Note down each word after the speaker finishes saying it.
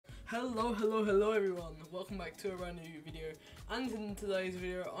Hello everyone, welcome back to a brand new video, and in today's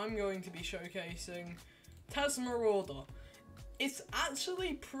video I'm going to be showcasing Tasmarauder. It's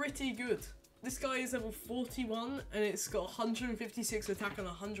actually pretty good. This guy is level 41 and it's got 156 attack and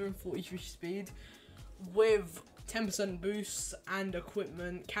 143 speed with 10% boost and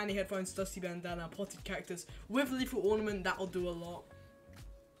equipment, candy headphones, dusty bandana, potted cactus with lethal ornament. That'll do a lot.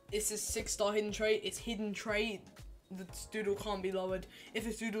 It's a 6-star hidden trait. It's hidden trait. The Doodle can't be lowered. If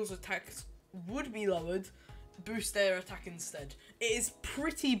a Doodle's attacks would be lowered, boost their attack instead. It is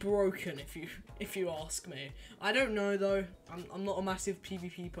pretty broken if you ask me. I don't know though. I'm not a massive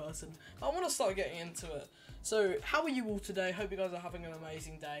PvP person. But I want to start getting into it. So how are you all today? Hope you guys are having an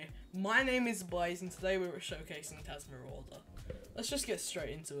amazing day. My name is Blaze and today we're showcasing Tasmarauder. Let's just get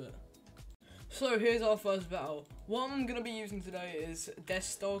straight into it. So here's our first battle. What I'm gonna be using today is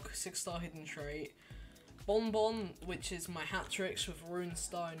Death Dog, 6-star hidden trait. Bonbon, which is my hat tricks with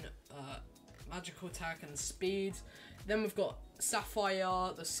Runestone, magical attack and speed. Then we've got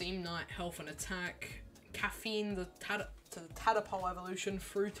Sapphire, the Seam Knight, health and attack. Caffeine, the Tadpole evolution,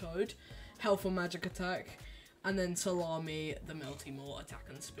 Fruitoad, health and magic attack. And then Salami, the Melty Maw, attack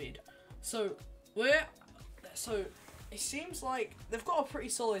and speed. So it seems like they've got a pretty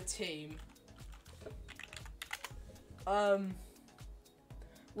solid team.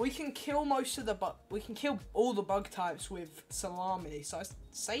 We can kill most of the we can kill all the bug types with Salami. So I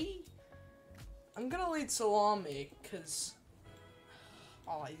say I'm gonna lead Salami because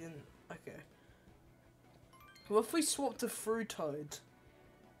I didn't. Okay. Well, if we swap to Fruitoad,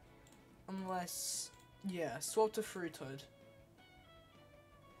 swap to Fruitoad.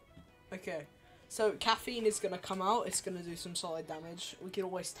 Okay. So caffeine is gonna come out. It's gonna do some solid damage. We can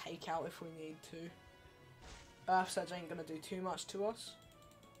always take out if we need to. Earth Sedge ain't gonna do too much to us.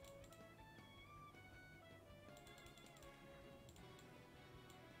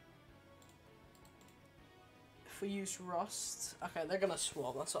 If we use Rust, okay, they're gonna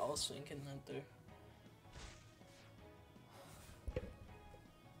swap. That's what I was thinking they'd do.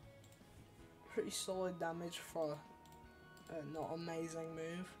 Pretty solid damage for a not amazing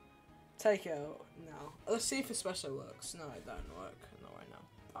move. Take it out now. Let's see if it special works. No, it don't work. Not right now.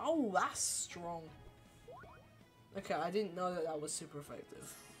 Oh, that's strong. Okay, I didn't know that was super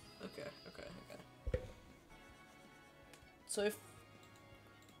effective. Okay. So if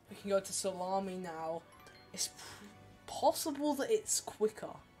we can go to Salami now, it's possible that it's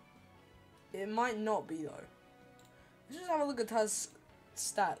quicker. It might not be though. Let's just have a look at Taz's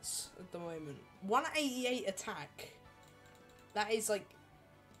stats at the moment. 188 attack. That's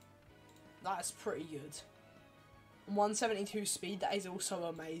pretty good. 172 speed. That is also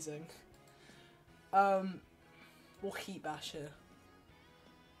amazing. We'll Heat Bash here.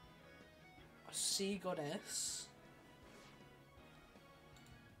 A Sea Goddess.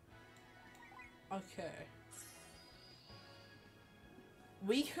 Okay.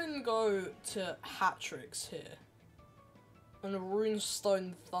 We can go to hat tricks here. And a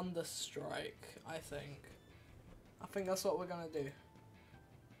Runestone Thunderstrike, I think. I think that's what we're gonna do.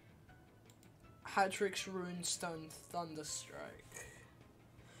 Hat tricks, Runestone Thunderstrike.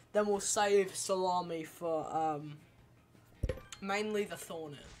 Then we'll save Salami for mainly the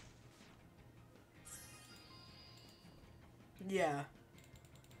Thornet. Yeah.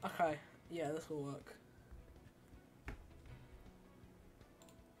 Okay. Yeah, this will work.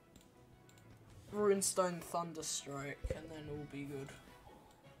 Runestone Thunderstrike, and then we'll be good.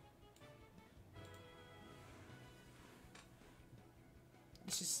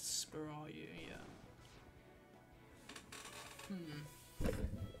 This is Tasmarauder, yeah.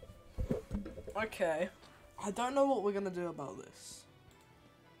 Okay. I don't know what we're gonna do about this.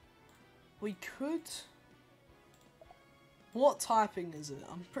 We could... What typing is it?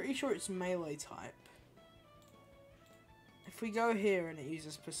 I'm pretty sure it's melee type. If we go here and it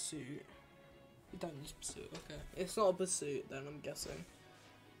uses Pursuit... We don't use Pursuit, okay. It's not a Pursuit then, I'm guessing.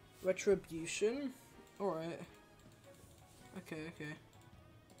 Retribution? Alright. Okay.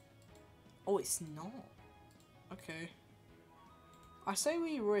 Oh, it's not. Okay. I say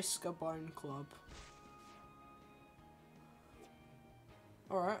we risk a Bone Club.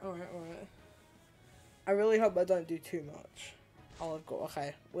 Alright. I really hope I don't do too much. Oh, I've got...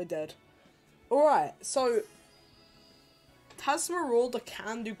 Okay, we're dead. Alright, so... Tasmarauder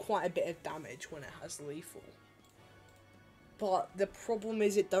can do quite a bit of damage when it has lethal. But the problem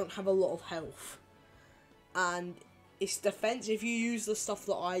is it don't have a lot of health. And its defense, if you use the stuff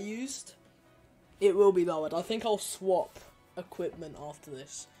that I used, it will be lowered. I think I'll swap equipment after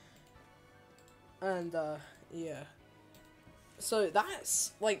this. And, yeah. So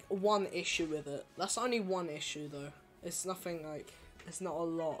that's, like, one issue with it. That's only one issue, though. It's nothing, like, There's not a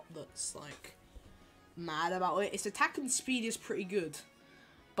lot that's like mad about it. Its attack and speed is pretty good,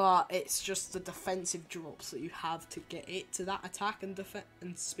 but it's just the defensive drops that you have to get it to that attack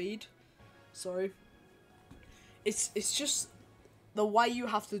and speed. Sorry. It's just the way you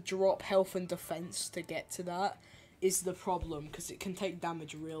have to drop health and defense to get to that is the problem, because it can take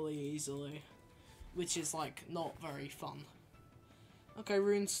damage really easily, which is like not very fun. Okay,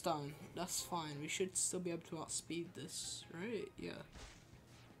 runestone. That's fine. We should still be able to outspeed this, right? Yeah.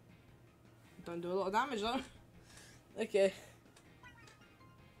 Don't do a lot of damage though. Okay.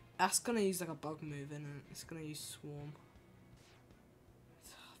 That's gonna use like a bug move, isn't it? It's gonna use swarm.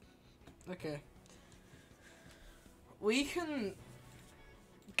 Okay. We can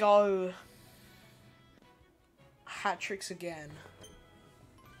go hat tricks again.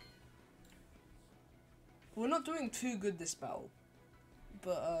 We're not doing too good this battle.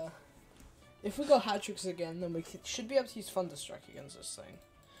 But, if we go hat tricks again, then we should be able to use Thunderstrike against this thing.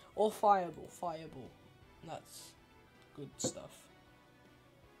 Or Fireball. Fireball. That's good stuff.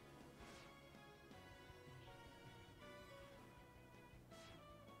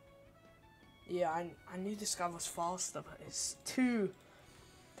 Yeah, I knew this guy was faster, but it's too...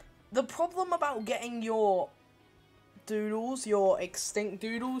 The problem about getting your Doodles, your extinct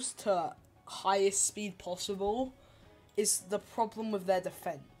Doodles, to highest speed possible is the problem with their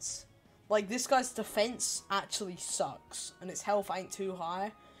defense. Like, this guy's defense actually sucks, and its health ain't too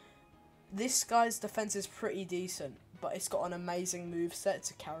high. This guy's defense is pretty decent, but it's got an amazing moveset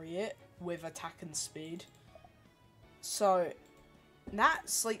to carry it with attack and speed. So,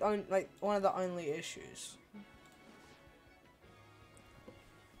 that's like one of the only issues.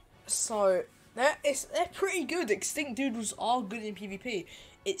 So, they're pretty good. Extinct Doodles are good in PvP.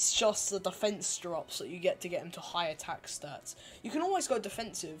 It's just the defense drops that you get to get them to high attack stats. You can always go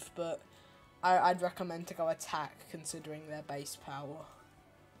defensive, but I'd recommend to go attack considering their base power.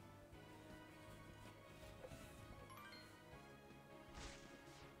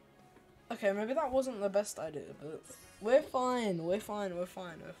 Okay, maybe that wasn't the best idea, but we're fine. We're fine. We're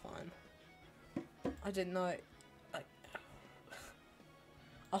fine. We're fine. I didn't know.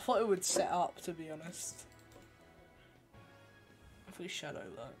 I thought it would set up, to be honest. If we Shadow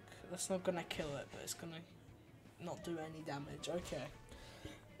Luck, that's not gonna kill it, but it's gonna not do any damage. Okay.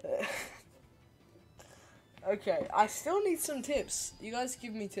 Okay, I still need some tips. You guys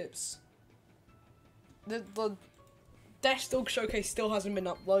give me tips. The Desktop Showcase still hasn't been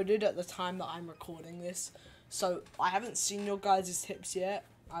uploaded at the time that I'm recording this, so I haven't seen your guys' tips yet.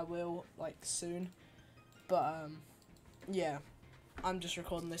 I will, like, soon. But, yeah. I'm just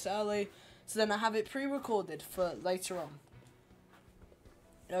recording this early, so then I have it pre-recorded for later on.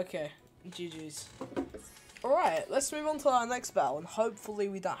 Okay, GG's. Alright, let's move on to our next battle, and hopefully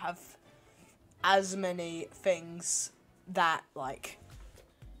we don't have as many things that, like,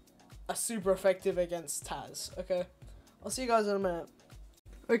 are super effective against Taz, okay? I'll see you guys in a minute.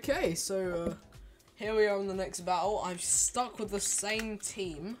 Okay, so, here we are in the next battle. I've stuck with the same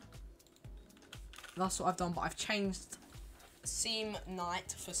team. That's what I've done, but I've changed Seam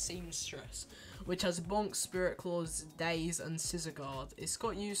Knight for Seamstress, which has Bonk, Spirit Claws, Daze, and Scissor Guard. It's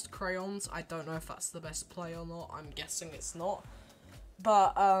got used crayons. I don't know if that's the best play or not. I'm guessing it's not.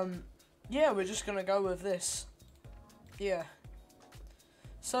 But, yeah, we're just gonna go with this. Yeah.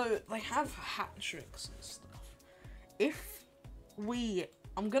 So, they have hat tricks and stuff.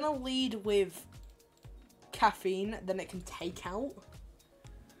 I'm gonna lead with Caffeine, then it can take out.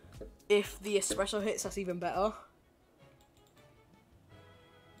 If the Espresso hits, that's even better.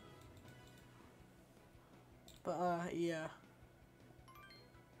 But, yeah.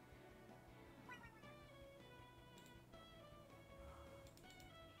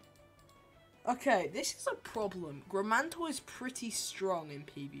 Okay, this is a problem. Gramantle is pretty strong in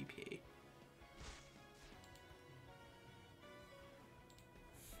PvP.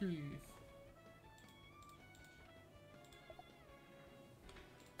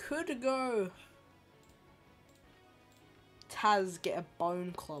 Could go Taz, get a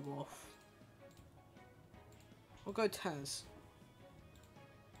Bone Club off. We'll go Taz.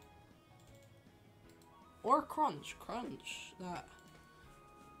 Or Crunch. Crunch. That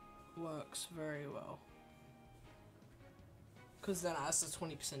works very well. Because then it has a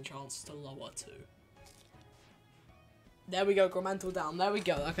 20% chance to lower too. There we go, Gramantle down. There we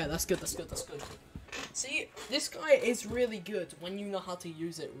go. Okay, that's good, that's good, that's good. See, this guy is really good when you know how to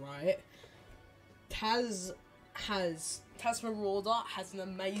use it right. Tasmarauder has an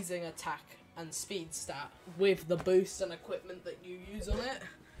amazing attack and speed stat with the boost and equipment that you use on it.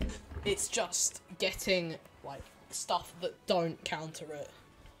 It's just getting, like, stuff that don't counter it.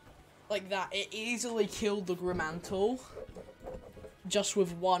 Like that, it easily killed the Gramantle. just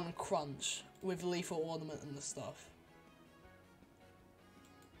with one crunch, with lethal ornament and the stuff.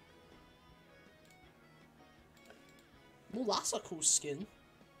 Well, that's a cool skin.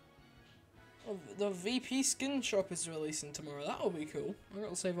 Oh, the VP skin shop is releasing tomorrow. That'll be cool. I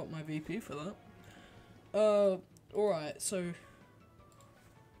gotta save up my VP for that. Alright, so...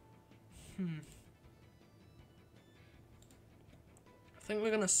 I think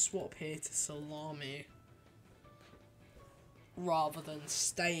we're gonna swap here to Salami. Rather than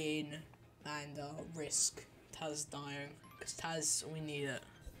staying and risk Taz dying. Because Taz, we need it.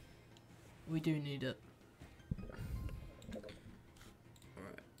 We do need it.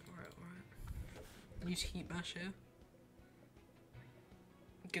 Alright. Use heat bash here.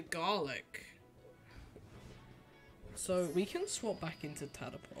 Good garlic. So we can swap back into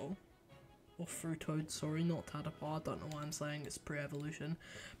Tadpole. Or Fruitoad, sorry, not Tadpole. I don't know why I'm saying it's pre-evolution.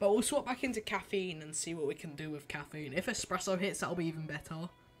 But we'll swap back into caffeine and see what we can do with caffeine. If espresso hits, that'll be even better.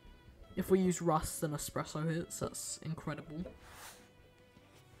 If we use rust and espresso hits, that's incredible.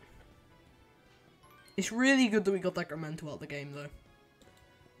 It's really good that we got Decremental out of the game, though.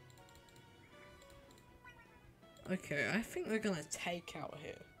 Okay, I think we're gonna take out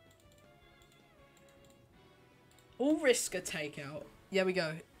here. We'll risk a takeout. Yeah, we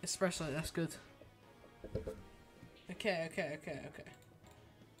go. Espresso, that's good. Okay.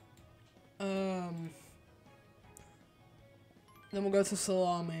 Then we'll go to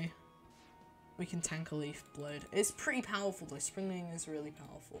Salami. We can tank a Leaf Blade. It's pretty powerful though. Springing is really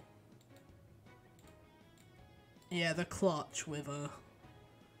powerful. Yeah, the clutch with a...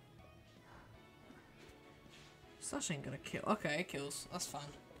 Slash ain't gonna kill. Okay, it kills. That's fine.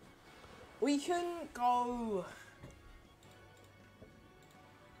 We can go...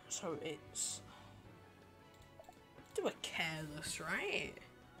 So it's... Do a careless, right?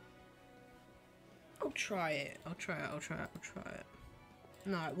 I'll try it. I'll try it.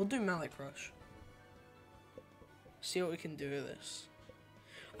 No, we'll do Malik Rush. See what we can do with this.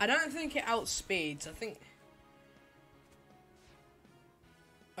 I don't think it outspeeds. I think...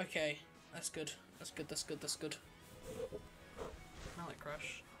 Okay, that's good. That's good. Malik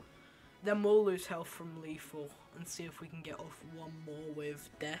Rush. Then we'll lose health from Lethal and see if we can get off one more with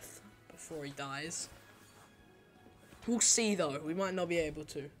Death before he dies. We'll see though, we might not be able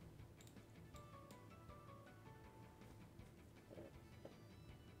to.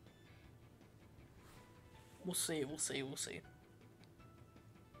 We'll see.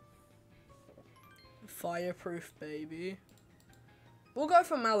 Fireproof, baby. We'll go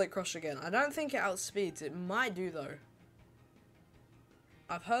for Malik Rush again. I don't think it outspeeds. It might do though.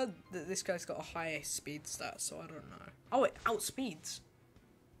 I've heard that this guy's got a high speed stat, so I don't know. Oh, it outspeeds.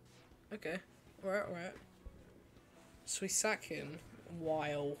 Okay. Alright. So we sack him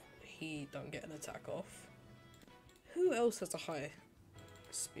while he don't get an attack off. Who else has a high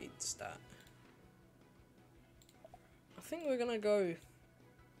speed stat? I think we're gonna go...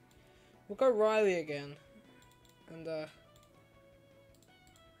 We'll go Riley again. And,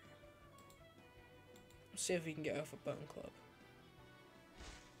 see if we can get off a Bone Club.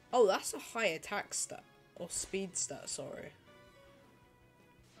 Oh, that's a high attack stat. Or speed stat, sorry.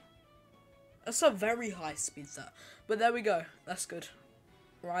 That's a very high speed stat. But there we go. That's good.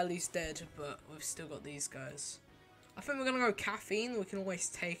 Riley's dead, but we've still got these guys. I think we're going to go Caffeine. We can always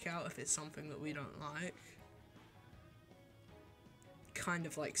take out if it's something that we don't like. Kind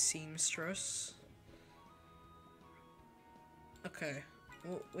of like Seamstress. Okay.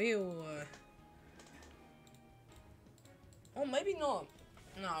 We'll oh, maybe not.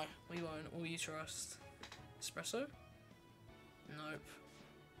 No, we won't. Will you trust? Espresso? Nope.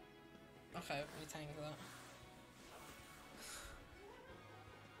 Okay, we tank that.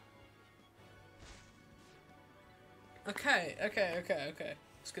 Okay.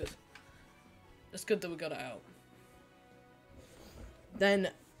 It's good. It's good that we got it out.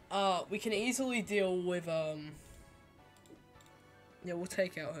 Then, we can easily deal with, yeah, we'll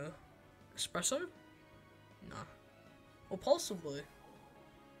take out her. Espresso? No. Or possibly.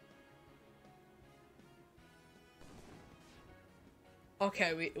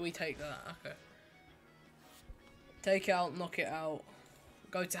 Okay, we take that, okay. Take out, knock it out.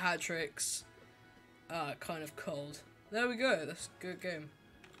 Go to hat tricks. Kind of cold. There we go, that's a good game.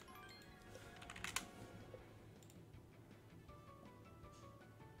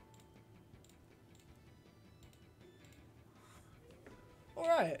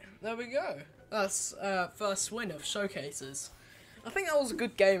 Alright, there we go. That's first win of showcases. I think that was a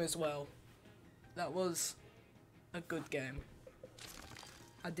good game as well. That was a good game.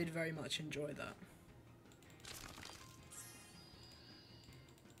 I did very much enjoy that.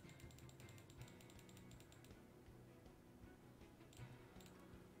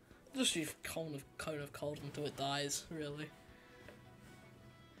 Just use cone of cold until it dies, really.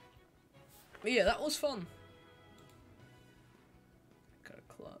 But yeah, that was fun. Could have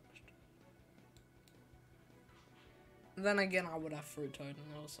clutched. Then again, I would have fruit toad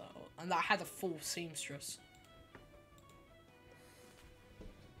and also, and that had a full seamstress.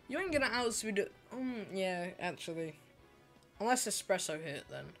 You ain't gonna outspeed it. Yeah, actually, unless espresso hit,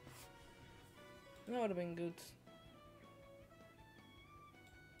 then that would have been good.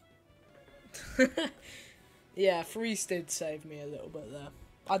 Yeah, freeze did save me a little bit there.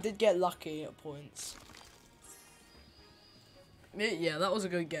 I did get lucky at points. Yeah, that was a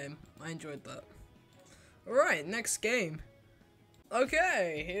good game. I enjoyed that. Alright, next game.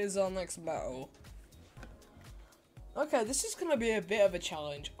 Okay, here's our next battle. Okay, this is going to be a bit of a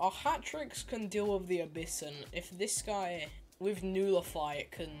challenge. Our hat tricks can deal with the Abyssin. If this guy with Nullify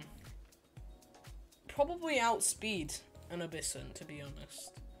it can probably outspeed an Abyssin, to be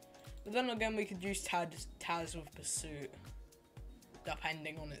honest. But then again, we could use Taz with Pursuit,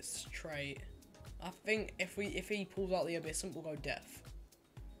 depending on its trait. I think if he pulls out the Abyssin, we'll go Death.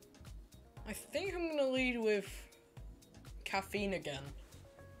 I think I'm gonna lead with Caffeine again.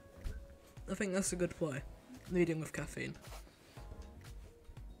 I think that's a good play, leading with Caffeine.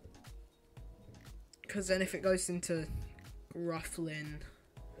 Because then if it goes into Grufflin,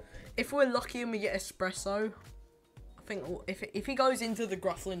 if we're lucky and we get Espresso, I think if he goes into the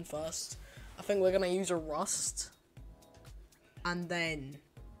Grufflin first, I think we're gonna use a Rust, and then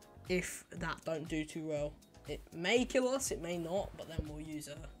if that don't do too well, it may kill us, it may not, but then we'll use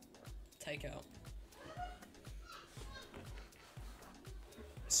a Takeout.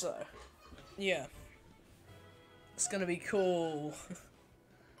 So, yeah, it's gonna be cool.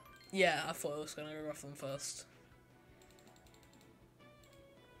 Yeah, I thought it was gonna go Grufflin first.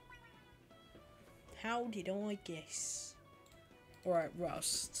 How did I guess? Alright,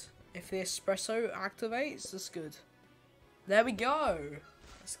 Rust. If the Espresso activates, that's good. There we go.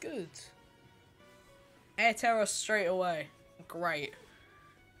 That's good. Air Terror straight away. Great.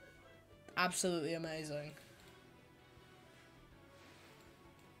 Absolutely amazing.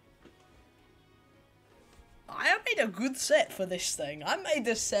 I made a good set for this thing. I made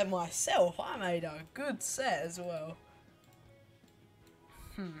this set myself. I made a good set as well.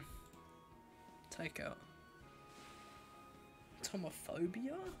 Takeout.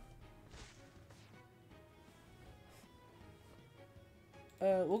 Tomophobia?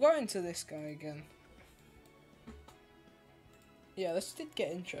 We'll go into this guy again. Yeah, this did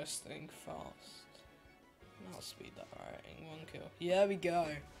get interesting fast. I'll speed that right in one kill. Yeah, there we go.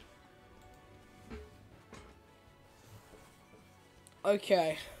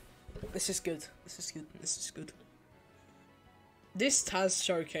 Okay. This is good. This is good. This is good. This Taz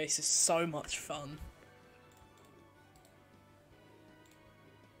showcase is so much fun.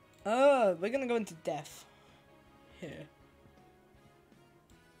 We're gonna go into Death here.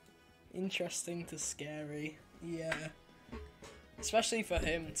 Interesting to scary. Yeah. Especially for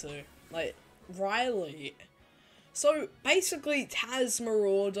him too. Like, Riley. So, basically,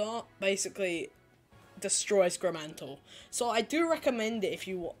 Tasmarauder basically destroys Gramantle. So, I do recommend it if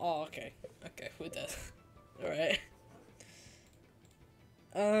you... Oh, okay. Okay, we're dead. Alright.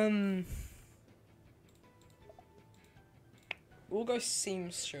 We'll go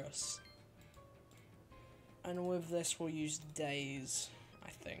Seamstress. And with this, we'll use Daze, I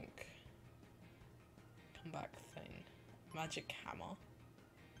think. Come back thing. Magic Hammer.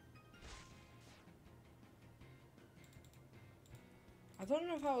 I don't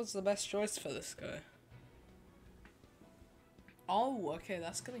know if that was the best choice for this guy. Oh, okay,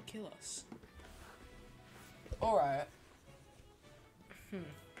 that's gonna kill us. Alright.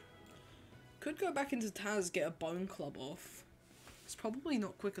 Could go back into Taz, get a Bone Club off. It's probably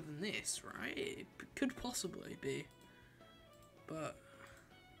not quicker than this, right? It could possibly be. But...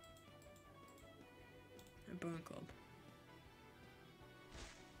 a Bone Club.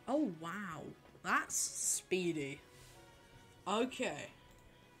 Oh, wow. That's speedy. Okay.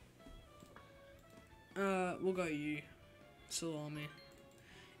 We'll go you. Salami.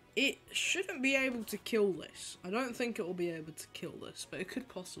 It shouldn't be able to kill this. I don't think it will be able to kill this, but it could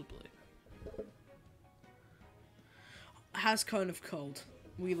possibly. It has Cone of Cold.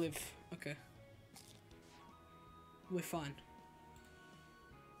 We live. Okay. We're fine.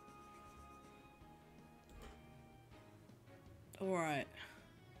 Alright.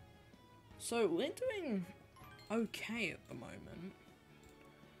 So, we're doing okay at the moment.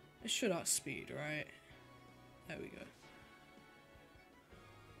 It should outspeed, right? There we go.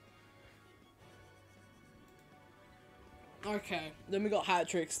 Okay, then we got hat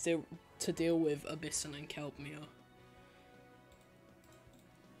tricks to deal with Abyssin and Kelpmere.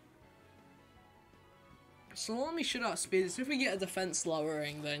 Salami should outspeed us. If we get a defense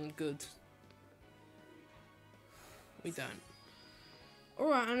lowering, then good. We don't.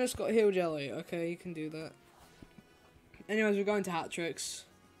 Alright, Anna's got heal jelly. Okay, you can do that. Anyways, we're going to hat tricks.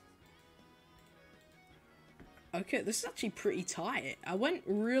 Okay, this is actually pretty tight. I went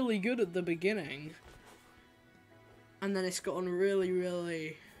really good at the beginning. And then it's gotten really,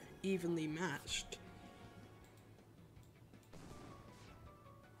 really evenly matched.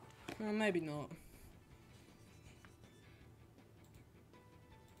 Well, maybe not.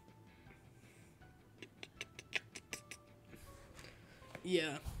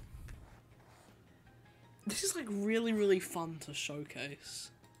 Yeah. This is like really, really fun to showcase.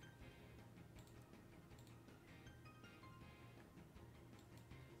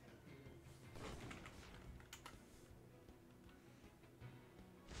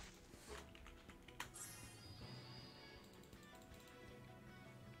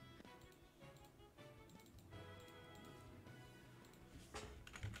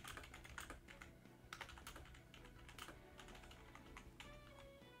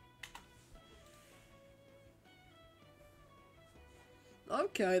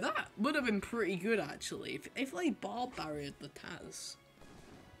 Okay, that would have been pretty good actually if they bar barriered the Taz.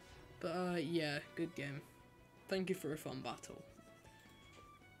 But yeah, good game. Thank you for a fun battle.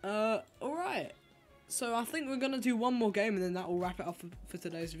 Alright. So I think we're gonna do one more game and then that will wrap it up for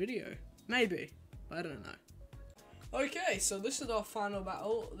today's video. Maybe, but I don't know. Okay, so this is our final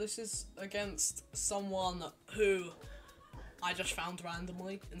battle. This is against someone who I just found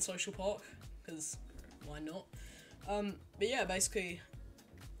randomly in Social Park, because why not? But yeah, basically,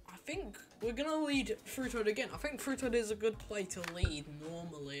 I think we're gonna lead Fruitoid again. I think Fruitoid is a good play to lead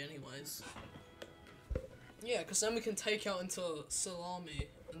normally anyways. Yeah, because then we can take out into Salami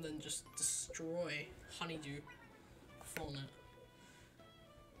and then just destroy Honeydew for it.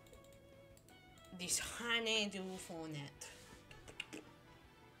 This Honeydew for it.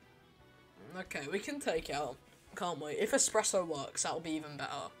 Okay, we can take out, can't we? If Espresso works, that'll be even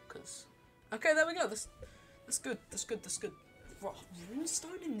better, because... Okay, there we go, that's good, that's good. What,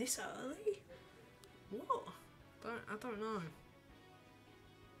 Runestone in this early? What? I don't know.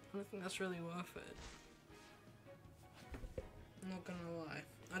 I don't think that's really worth it. I'm not gonna lie.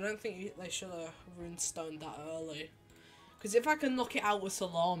 I don't think they should have Runestone that early. Because if I can knock it out with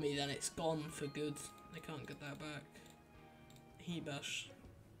Salami, then it's gone for good. They can't get that back. Heat Bash.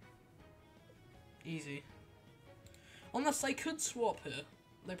 Easy. Unless they could swap here.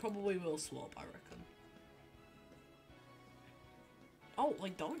 They probably will swap, I reckon. Oh, they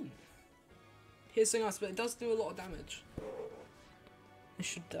don't. Here's something else, but it does do a lot of damage. It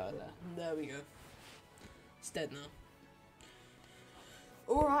should die there. There we go. It's dead now.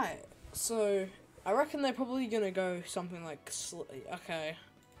 Alright, so I reckon they're probably gonna go something like okay.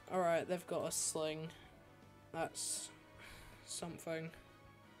 Alright, they've got a sling. That's something.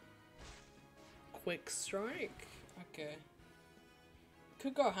 Quick strike? Okay.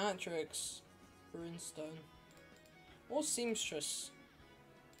 Could go hat tricks. Runestone. Or seamstress.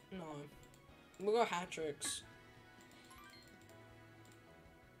 No. We'll go hat tricks.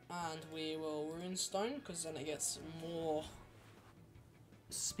 And we will Runestone, because then it gets more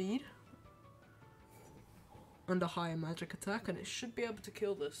speed. And a higher magic attack, and it should be able to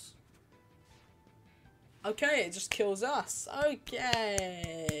kill this. Okay, it just kills us.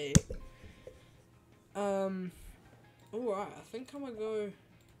 Okay. Alright, I think I'm gonna go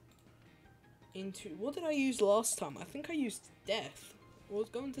into... What did I use last time? I think I used Death. I was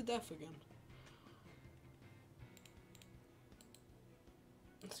going to Death again.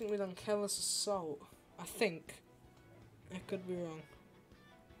 I think we done Careless Assault. I think. I could be wrong.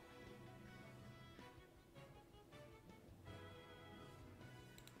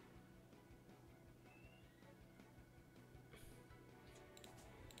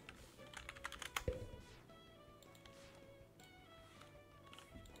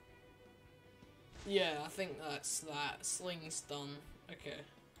 Yeah, I think that's that. Sling's done. Okay.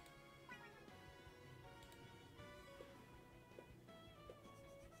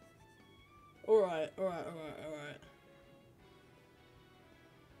 Alright.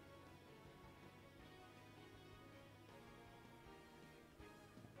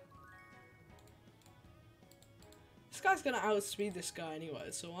 This guy's gonna outspeed this guy anyway,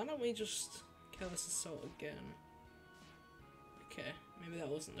 so why don't we just Careless Assault again? Okay, maybe that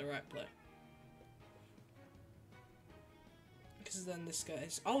wasn't the right play. Because then this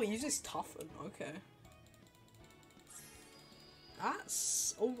guy's... Oh, he uses Toughen, okay.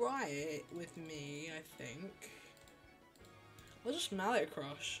 That's alright with me, I think. I'll just Mallet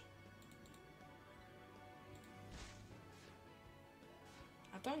Crush.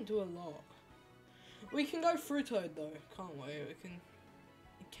 I don't do a lot. We can go Fruit Toad though, can't we?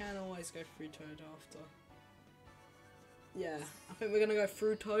 We can always go Fruit Toad after. Yeah, I think we're gonna go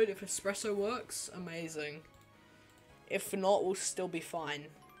Fruit Toad. If Espresso works, amazing. If not, we'll still be fine.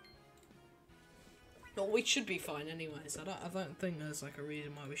 Well, we should be fine anyways. I don't think there's like a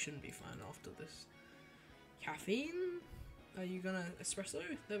reason why we shouldn't be fine after this. Caffeine? Are you gonna espresso?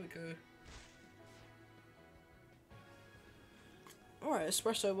 There we go. Alright,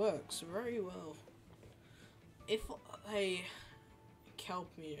 espresso works very well. If they kelp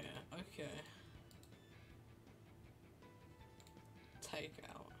me, okay. Take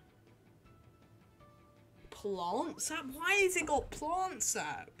out. Plant sap? Why has it got plant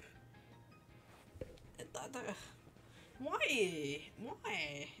sap? Why?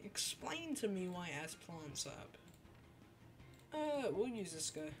 Why? Explain to me why it has plant sap. We'll use this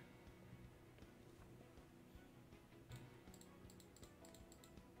guy.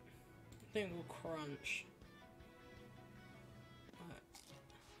 I think we'll crunch.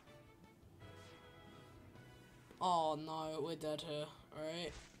 Oh no, we're dead here,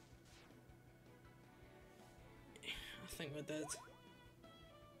 alright? I think we're dead.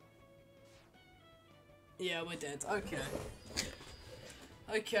 Yeah, we're dead. Okay.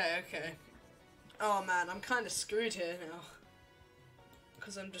 Okay. Oh man, I'm kind of screwed here now.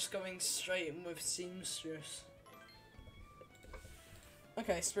 Because I'm just going straight in with Seamstress.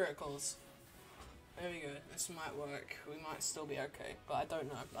 Okay, Spirit Calls. There we go. This might work. We might still be okay, but I don't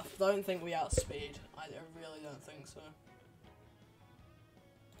know. I don't think we outspeed. I really don't think so.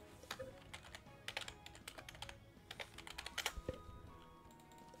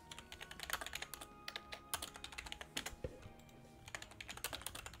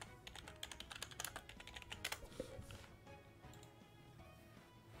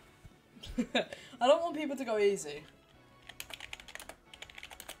 I don't want people to go easy.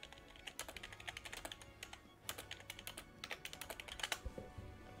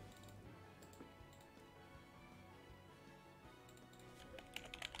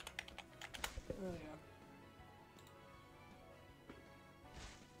 There we go.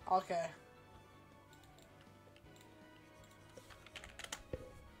 Okay.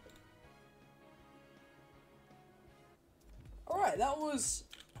 Alright, that was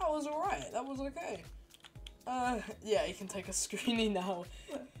alright. That was okay. Yeah, you can take a screenie now.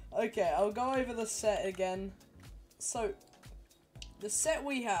 Okay, I'll go over the set again. So, the set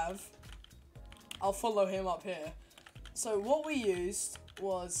we have, I'll follow him up here. So, what we used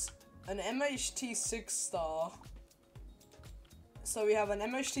was an MHT 6 star. So, we have an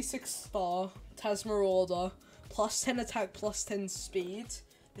MHT 6 star, Tasmarauder, plus 10 attack, plus 10 speed.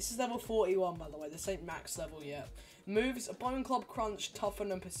 This is level 41, by the way. This ain't max level yet. Moves, Bone Club, Crunch,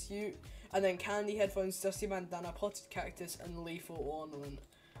 Toughen, and Pursuit. And then Candy Headphones, Dusty Bandana, Potted Cactus, and Lethal Ornament.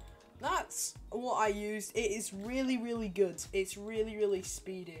 That's what I used. It is really, really good. It's really, really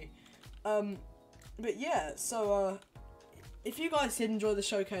speedy. But yeah, so, if you guys did enjoy the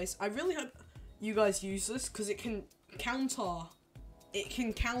showcase, I really hope you guys use this, because it can counter,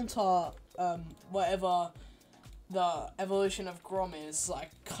 whatever the evolution of Grom is. I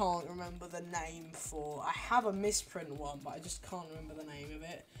can't remember the name for. I have a misprint one, but I just can't remember the name of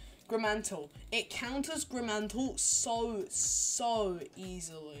it. Grimantle. It counters Grimantle so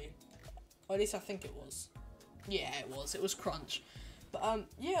easily. Or at least I think it was. Yeah, it was. It was Crunch. But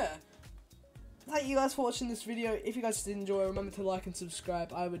yeah. Thank you guys for watching this video. If you guys did enjoy, remember to like and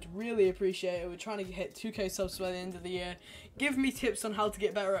subscribe. I would really appreciate it. We're trying to hit 2k subs by the end of the year. Give me tips on how to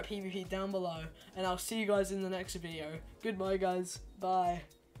get better at PvP down below. And I'll see you guys in the next video. Goodbye, guys. Bye.